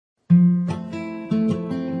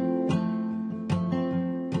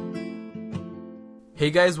Hey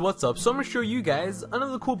guys, what's up? So I'm going to show you guys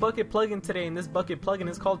another cool Bukkit plugin today, and this Bukkit plugin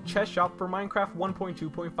is called ChestShop for Minecraft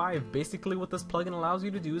 1.2.5. Basically what this plugin allows you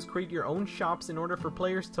to do is create your own shops in order for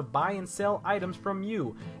players to buy and sell items from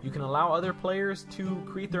you. You can allow other players to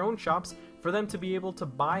create their own shops for them to be able to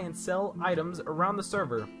buy and sell items around the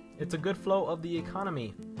server. It's a good flow of the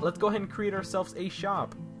economy. Let's go ahead and create ourselves a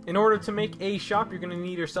shop. In order to make a shop, you're going to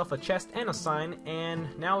need yourself a chest and a sign, and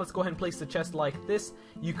now let's go ahead and place the chest like this.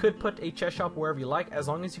 You could put a chest shop wherever you like, as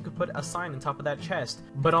long as you could put a sign on top of that chest.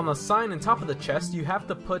 But on the sign on top of the chest, you have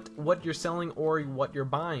to put what you're selling or what you're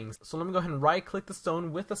buying. So let me go ahead and right click the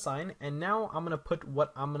stone with the sign, and now I'm going to put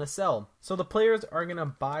what I'm going to sell. So the players are going to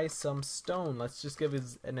buy some stone. Let's just give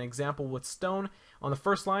an example with stone. On the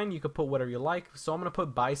first line, you could put whatever you like, so I'm going to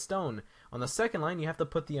put buy stone. On the second line, you have to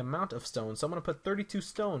put the amount of stone, so I'm going to put 32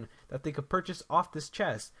 stone that they could purchase off this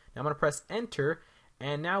chest. Now I'm going to press enter,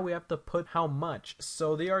 and now we have to put how much.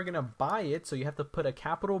 So they are going to buy it, so you have to put a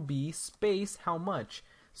capital B space how much.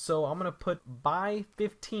 So I'm going to put buy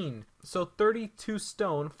 15, so 32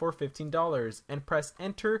 stone for $15, and press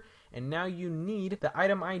enter, and now you need the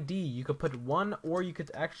item ID. You could put 1, or you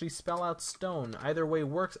could actually spell out stone. Either way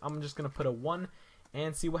works. I'm just going to put a 1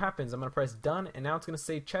 and see what happens. I'm going to press done, and now it's going to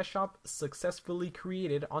say ChestShop successfully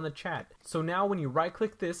created on the chat. So now when you right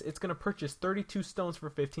click this, it's going to purchase 32 stones for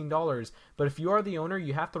 $15. But if you are the owner,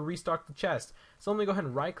 you have to restock the chest. So let me go ahead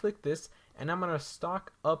and right click this, and I'm going to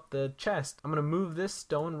stock up the chest. I'm going to move this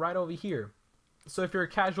stone right over here. So if you're a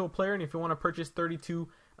casual player and if you want to purchase 32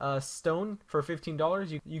 stone for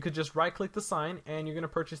 $15, you could just right click the sign and you're going to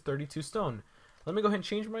purchase 32 stone. Let me go ahead and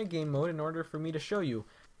change my game mode in order for me to show you.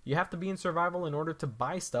 You have to be in survival in order to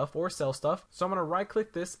buy stuff or sell stuff. So I'm going to right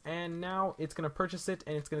click this, and now it's going to purchase it,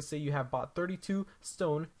 and it's going to say you have bought 32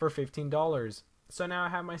 stone for $15. So now I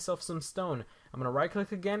have myself some stone. I'm going to right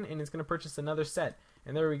click again, and it's going to purchase another set.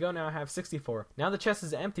 And there we go, now I have 64. Now the chest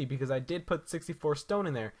is empty because I did put 64 stone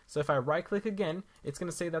in there. So if I right click again, it's going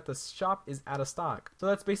to say that the shop is out of stock. So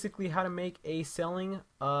that's basically how to make a selling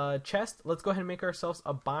chest. Let's go ahead and make ourselves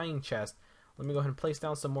a buying chest. Let me go ahead and place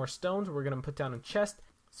down some more stones. We're going to put down a chest.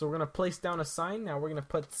 So we're going to place down a sign. Now we're going to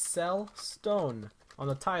put sell stone on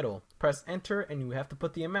the title. Press enter, and you have to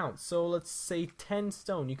put the amount. So let's say 10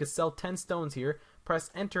 stone. You could sell 10 stones here. Press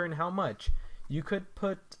enter, and how much? You could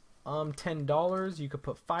put $10. You could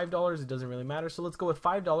put $5. It doesn't really matter. So let's go with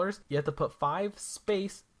 $5. You have to put 5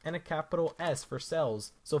 space and a capital S for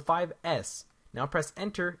sells. So 5S. Now press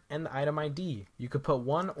enter and the item ID. You could put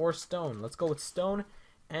 1 or stone. Let's go with stone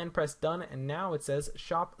and press done, and now it says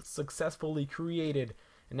shop successfully created.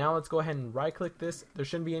 And now let's go ahead and right click this. There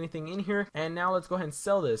shouldn't be anything in here. And now let's go ahead and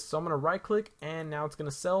sell this. So I'm going to right click, and now it's going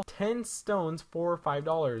to sell 10 stones for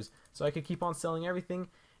 $5. So I could keep on selling everything.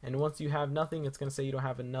 And once you have nothing, it's going to say you don't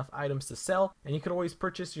have enough items to sell. And you can always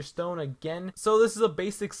purchase your stone again. So this is a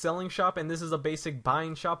basic selling shop, and this is a basic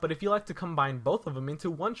buying shop. But if you like to combine both of them into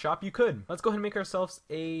one shop, you could. Let's go ahead and make ourselves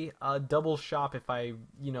a double shop, if I,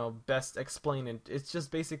 best explain it. It's just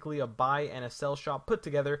basically a buy and a sell shop put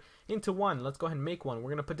together into one. Let's go ahead and make one. We're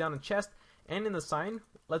going to put down a chest, and in the sign,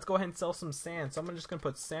 let's go ahead and sell some sand. So I'm just going to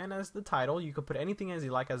put sand as the title. You could put anything as you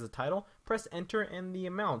like as the title. Press enter and the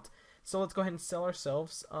amount. So let's go ahead and sell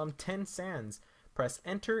ourselves 10 sands. Press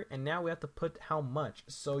enter, and now we have to put how much.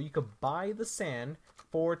 So you could buy the sand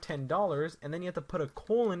for $10, and then you have to put a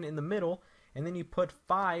colon in the middle, and then you put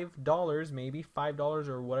 $5, maybe $5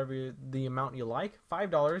 or whatever the amount you like,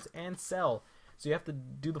 $5, and sell. So you have to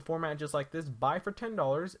do the format just like this: buy for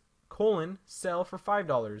 $10, colon, sell for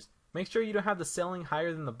 $5. Make sure you don't have the selling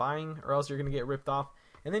higher than the buying, or else you're going to get ripped off.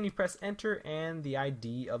 And then you press enter and the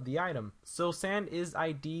ID of the item. So sand is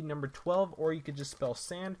ID number 12, or you could just spell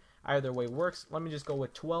sand. Either way works. Let me just go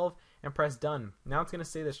with 12 and press done. Now it's going to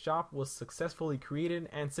say the shop was successfully created,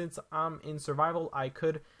 and since I'm in survival, I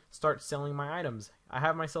could start selling my items. I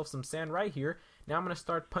have myself some sand right here. Now I'm going to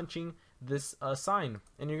start punching this sign,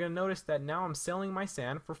 and you're going to notice that now I'm selling my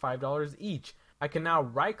sand for $5 each. I can now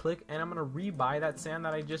right click, and I'm going to rebuy that sand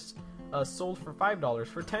that I just sold for $5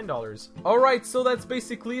 for $10. Alright, so that's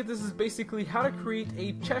basically it. This is basically how to create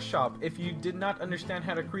a chest shop. If you did not understand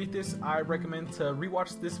how to create this, I recommend to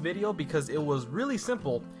rewatch this video because it was really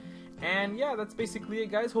simple. And yeah, that's basically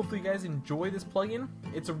it, guys. Hopefully you guys enjoy this plugin.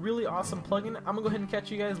 It's a really awesome plugin. I'm gonna go ahead and catch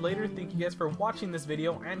you guys later. Thank you guys for watching this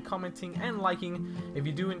video and commenting and liking. If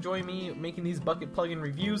you do enjoy me making these Bukkit plugin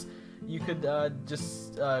reviews, you could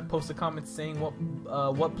just post a comment saying what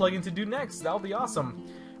plugin to do next. That'll be awesome.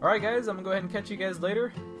 Alright guys, I'm gonna go ahead and catch you guys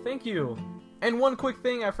later. Thank you. And one quick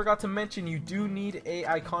thing I forgot to mention, you do need a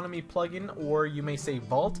economy plugin, or you may say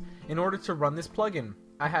vault, in order to run this plugin.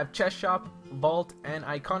 I have ChestShop, Vault, and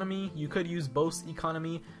Economy. You could use both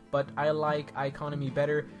Economy, but I like Economy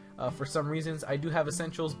better. For some reasons. I do have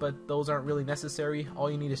Essentials, but those aren't really necessary.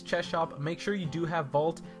 All you need is ChestShop. Make sure you do have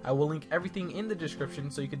Vault. I will link everything in the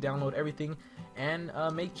description so you can download everything and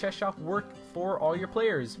make ChestShop work for all your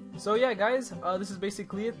players. So yeah, guys, this is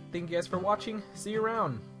basically it. Thank you guys for watching. See you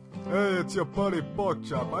around. Hey, it's your buddy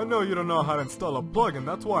Bukkit. I know you don't know how to install a plugin,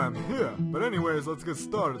 that's why I'm here. But anyways, let's get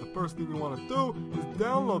started. The first thing you want to do is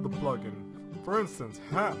download the plugin. For instance,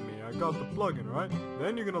 HatMe, I got the plugin, right?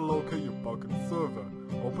 Then you're gonna locate your Bukkit server.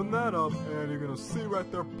 Open that up, and you're gonna see right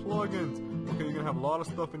there plugins. Okay, you're gonna have a lot of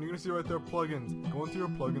stuff, and you're gonna see right there plugins. Go into your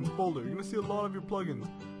plugins folder. You're gonna see a lot of your plugins.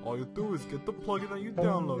 All you do is get the plugin that you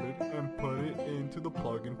downloaded and put it into the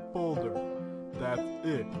plugin folder. That's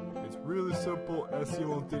it. It's really simple.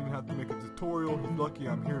 SEO didn't have to make a tutorial. He's lucky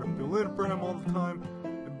I'm here to fill in for him all the time.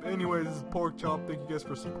 Anyways, this is Pork Chop. Thank you guys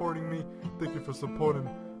for supporting me. Thank you for supporting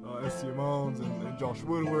SCMOs and Josh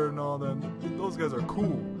Woodward and all that. Those guys are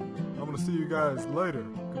cool. I'm gonna see you guys later.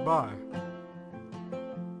 Goodbye.